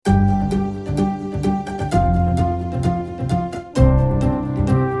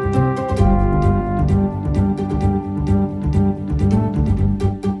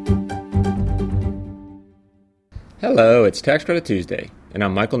Hello, it's Tax Credit Tuesday, and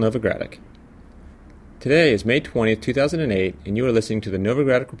I'm Michael Novogradac. Today is May 20th, 2008, and you are listening to the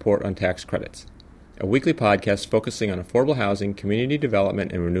Novogradac Report on Tax Credits, a weekly podcast focusing on affordable housing, community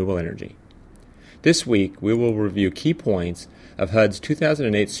development, and renewable energy. This week, we will review key points of HUD's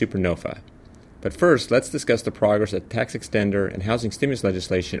 2008 Supernova. But first, let's discuss the progress that tax extender and housing stimulus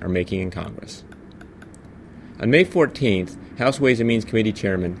legislation are making in Congress. On May 14th, House Ways and Means Committee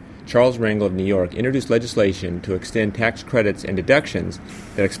Chairman Charles Rangel of New York introduced legislation to extend tax credits and deductions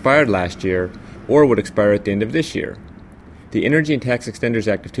that expired last year or would expire at the end of this year. The Energy and Tax Extenders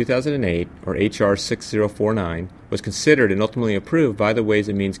Act of 2008, or H.R. 6049, was considered and ultimately approved by the Ways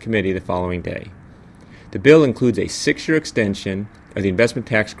and Means Committee the following day. The bill includes a 6-year extension of the investment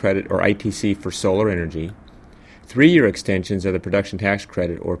tax credit, or ITC, for solar energy, 3-year extensions of the production tax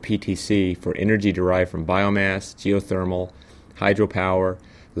credit, or PTC, for energy derived from biomass, geothermal, hydropower,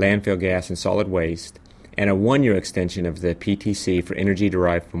 landfill gas, and solid waste, and a 1-year extension of the PTC for energy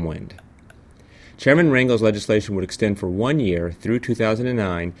derived from wind. Chairman Rangel's legislation would extend for 1 year through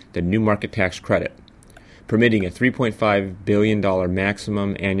 2009 the new market tax credit, permitting a $3.5 billion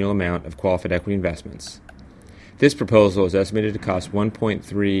maximum annual amount of qualified equity investments. This proposal is estimated to cost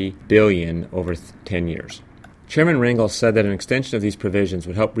 $1.3 billion over 10 years. Chairman Rangel said that an extension of these provisions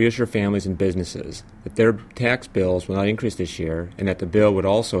would help reassure families and businesses that their tax bills will not increase this year, and that the bill would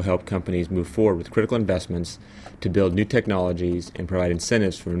also help companies move forward with critical investments to build new technologies and provide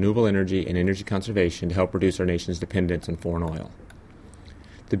incentives for renewable energy and energy conservation to help reduce our nation's dependence on foreign oil.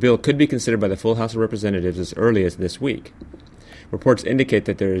 The bill could be considered by the full House of Representatives as early as this week. Reports indicate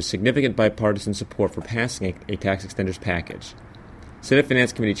that there is significant bipartisan support for passing a tax extenders package. Senate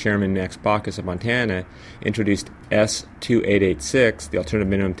Finance Committee Chairman Max Baucus of Montana introduced S-2886, the Alternative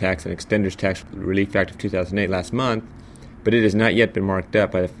Minimum Tax and Extenders Tax Relief Act of 2008, last month, but it has not yet been marked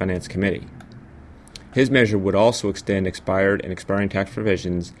up by the Finance Committee. His measure would also extend expired and expiring tax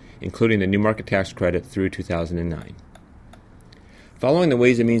provisions, including the new market tax credit, through 2009. Following the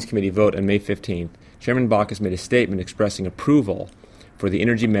Ways and Means Committee vote on May 15th, Chairman Baucus made a statement expressing approval for the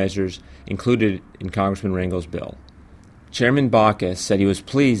energy measures included in Congressman Rangel's bill. Chairman Baucus said he was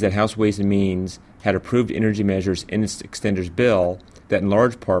pleased that House Ways and Means had approved energy measures in its extenders bill that in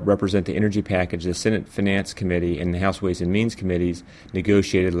large part represent the energy package the Senate Finance Committee and the House Ways and Means Committees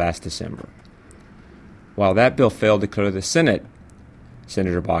negotiated last December. While that bill failed to clear the Senate,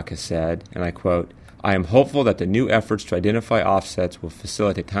 Senator Baucus said, and I quote, "I am hopeful that the new efforts to identify offsets will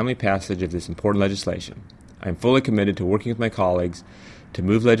facilitate timely passage of this important legislation. I am fully committed to working with my colleagues to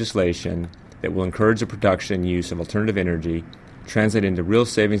move legislation that will encourage the production and use of alternative energy, translate into real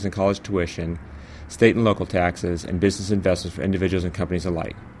savings in college tuition, state and local taxes, and business investments for individuals and companies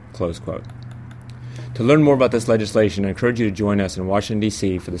alike." Close quote. To learn more about this legislation, I encourage you to join us in Washington,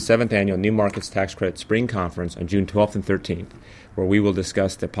 D.C. for the 7th Annual New Markets Tax Credit Spring Conference on June 12th and 13th, where we will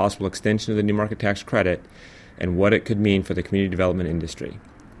discuss the possible extension of the new market tax credit and what it could mean for the community development industry.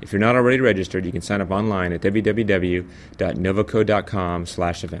 If you're not already registered, you can sign up online at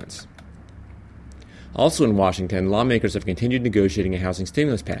www.novoco.com/events. Also in Washington, lawmakers have continued negotiating a housing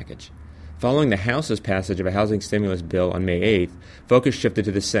stimulus package. Following the House's passage of a housing stimulus bill on May 8th, focus shifted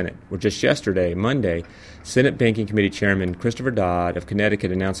to the Senate, where just yesterday, Monday, Senate Banking Committee Chairman Christopher Dodd of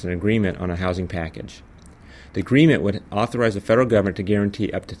Connecticut announced an agreement on a housing package. The agreement would authorize the federal government to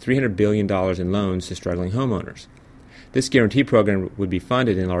guarantee up to $300 billion in loans to struggling homeowners. This guarantee program would be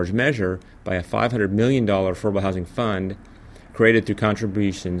funded in large measure by a $500 million affordable housing fund created through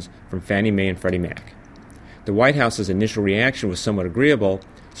contributions from Fannie Mae and Freddie Mac. The White House's initial reaction was somewhat agreeable,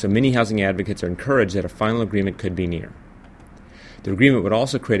 so many housing advocates are encouraged that a final agreement could be near. The agreement would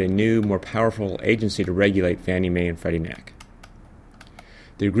also create a new, more powerful agency to regulate Fannie Mae and Freddie Mac.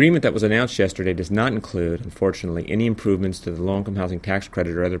 The agreement that was announced yesterday does not include, unfortunately, any improvements to the low-income housing tax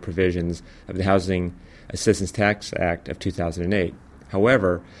credit or other provisions of the Housing Assistance Tax Act of 2008.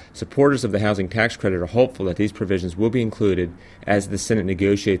 However, supporters of the housing tax credit are hopeful that these provisions will be included as the Senate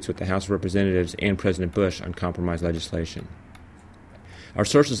negotiates with the House of Representatives and President Bush on compromise legislation. Our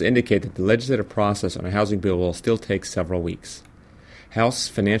sources indicate that the legislative process on a housing bill will still take several weeks. House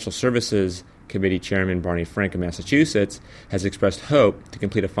Financial Services Committee Chairman Barney Frank of Massachusetts has expressed hope to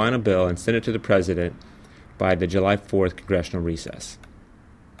complete a final bill and send it to the President by the July 4th congressional recess.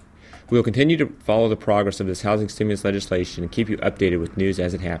 We will continue to follow the progress of this housing stimulus legislation and keep you updated with news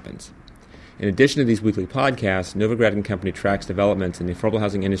as it happens. In addition to these weekly podcasts, Novogradac & Company tracks developments in the affordable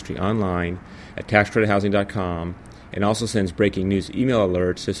housing industry online at taxcredithousing.com and also sends breaking news email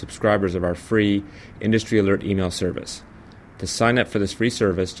alerts to subscribers of our free Industry Alert email service. To sign up for this free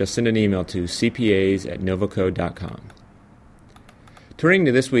service, just send an email to cpas@novoco.com. Turning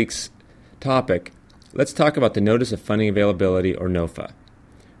to this week's topic, Let's talk about the Notice of Funding Availability, or NOFA,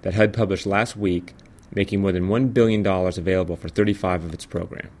 that HUD published last week, making more than $1 billion available for 35 of its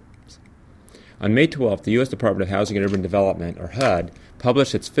programs. On May 12th, the U.S. Department of Housing and Urban Development, or HUD,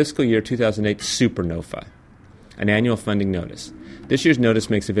 published its fiscal year 2008 Super NOFA, an annual funding notice. This year's notice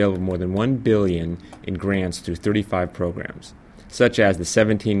makes available more than $1 billion in grants through 35 programs, such as the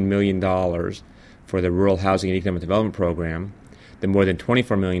 $17 million for the Rural Housing and Economic Development Program, the more than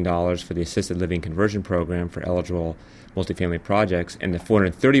 $24 million for the Assisted Living Conversion Program for eligible multifamily projects, and the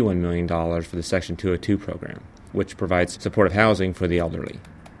 $431 million for the Section 202 program, which provides supportive housing for the elderly.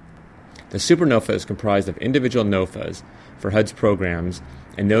 The Super NOFA is comprised of individual NOFAs for HUD's programs,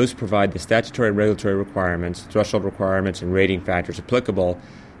 and those provide the statutory and regulatory requirements, threshold requirements, and rating factors applicable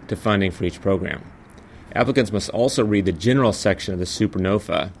to funding for each program. Applicants must also read the general section of the Super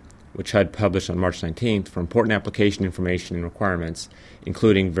NOFA, which HUD published on March 19th, for important application information and requirements,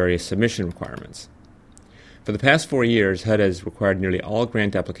 including various submission requirements. For the past 4 years, HUD has required nearly all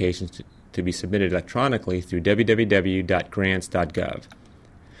grant applications to be submitted electronically through www.grants.gov.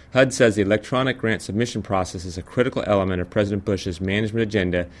 HUD says the electronic grant submission process is a critical element of President Bush's management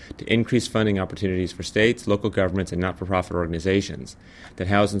agenda to increase funding opportunities for states, local governments, and not-for-profit organizations that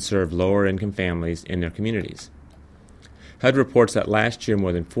house and serve lower-income families in their communities. HUD reports that last year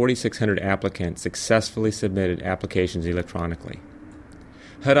more than 4,600 applicants successfully submitted applications electronically.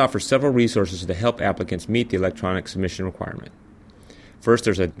 HUD offers several resources to help applicants meet the electronic submission requirement. First,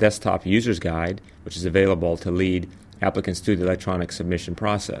 there's a desktop user's guide, which is available to lead applicants through the electronic submission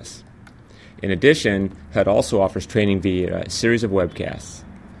process. In addition, HUD also offers training via a series of webcasts.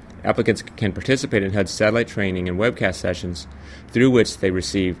 Applicants can participate in HUD's satellite training and webcast sessions, through which they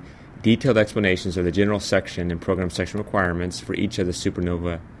receive detailed explanations of the general section and program section requirements for each of the Super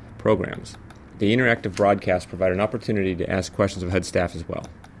NOFA programs. The interactive broadcasts provide an opportunity to ask questions of HUD staff as well.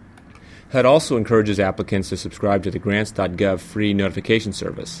 HUD also encourages applicants to subscribe to the Grants.gov free notification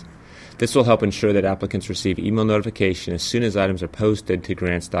service. This will help ensure that applicants receive email notification as soon as items are posted to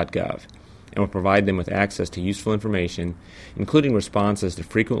Grants.gov, and will provide them with access to useful information, including responses to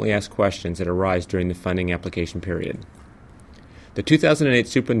frequently asked questions that arise during the funding application period. The 2008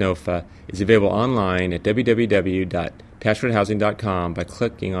 Super NOFA is available online at www.taxcredithousing.com by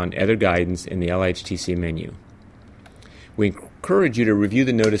clicking on Other Guidance in the LHTC menu. We encourage you to review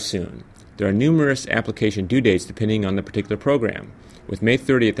the notice soon. There are numerous application due dates depending on the particular program, with May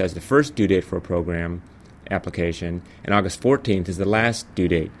 30th as the first due date for a program application, and August 14th is the last due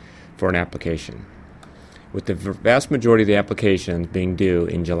date for an application, with the vast majority of the applications being due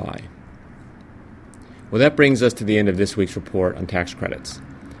in July. Well, that brings us to the end of this week's report on tax credits.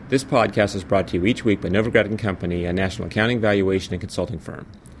 This podcast is brought to you each week by Novogradac & Company, a national accounting, valuation, and consulting firm.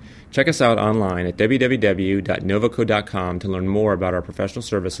 Check us out online at www.novoco.com to learn more about our professional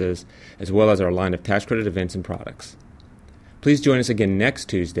services, as well as our line of tax credit events and products. Please join us again next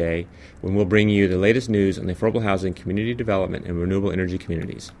Tuesday when we'll bring you the latest news on the affordable housing, community development, and renewable energy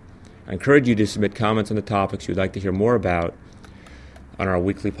communities. I encourage you to submit comments on the topics you'd like to hear more about on our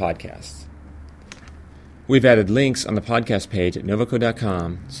weekly podcasts. We've added links on the podcast page at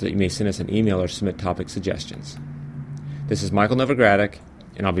novoco.com so that you may send us an email or submit topic suggestions. This is Michael Novogradac,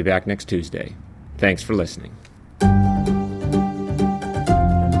 and I'll be back next Tuesday. Thanks for listening.